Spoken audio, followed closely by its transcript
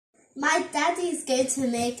My daddy is going to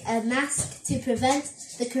make a mask to prevent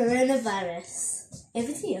the coronavirus.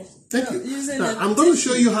 Over to you. Thank you. Now, I'm going to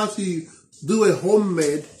show you how to do a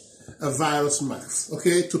homemade virus mask,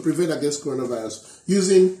 okay, to prevent against coronavirus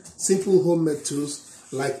using simple homemade tools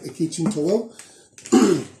like a kitchen towel,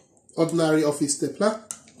 ordinary office stapler,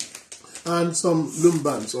 and some loom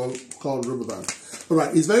bands, or called rubber bands. All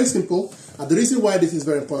right, it's very simple. And the reason why this is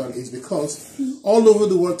very important is because all over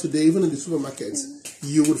the world today, even in the supermarkets,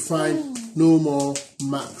 you would find no more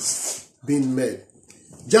masks being made.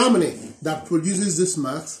 Germany, that produces this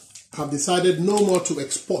mask, have decided no more to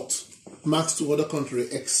export masks to other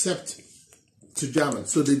countries except to Germany.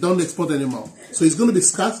 So they don't export anymore. So it's going to be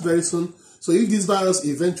scarce very soon. So if this virus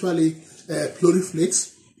eventually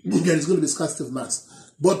proliferates, there is going to be scarcity of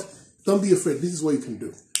masks. But don't be afraid. This is what you can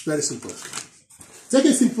do. Very simple. Take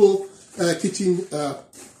a simple kitchen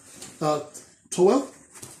towel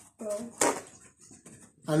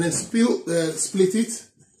and then split it,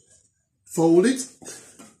 fold it,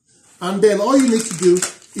 and then all you need to do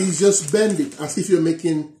is just bend it as if you're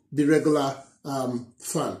making the regular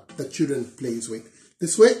fan that children plays with.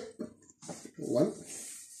 This way, one,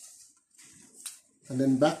 and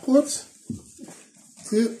then backwards,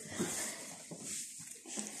 two,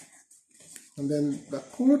 and then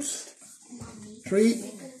backwards, three,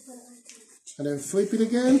 and then flip it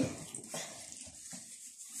again,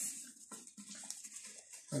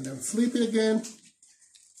 and then flip it again,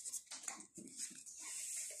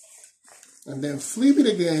 and then flip it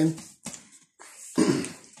again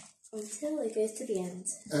until it goes to the end.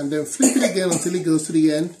 And then flip it again until it goes to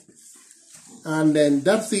the end. And then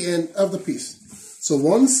that's the end of the piece. So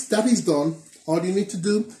once that is done, all you need to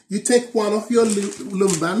do, you take one of your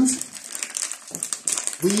loom bands.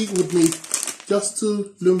 We would need just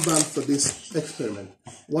 2 loom bands for this experiment.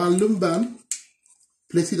 One loom band,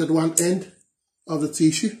 place it at one end of the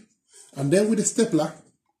tissue, and then with a stapler,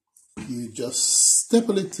 you just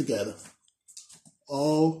staple it together,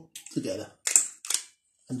 all together.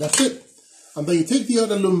 And that's it. And then you take the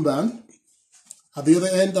other loom band at the other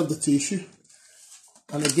end of the tissue,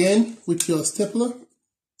 and again with your stapler,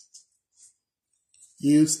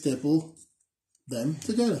 you staple them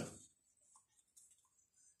together.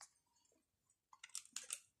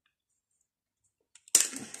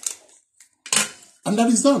 And that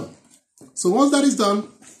is done. So once that is done,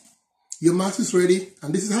 your mask is ready,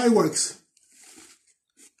 and this is how it works.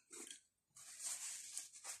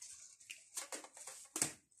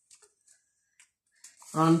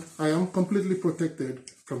 And I am completely protected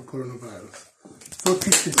from coronavirus. So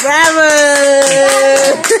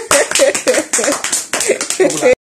Bravo!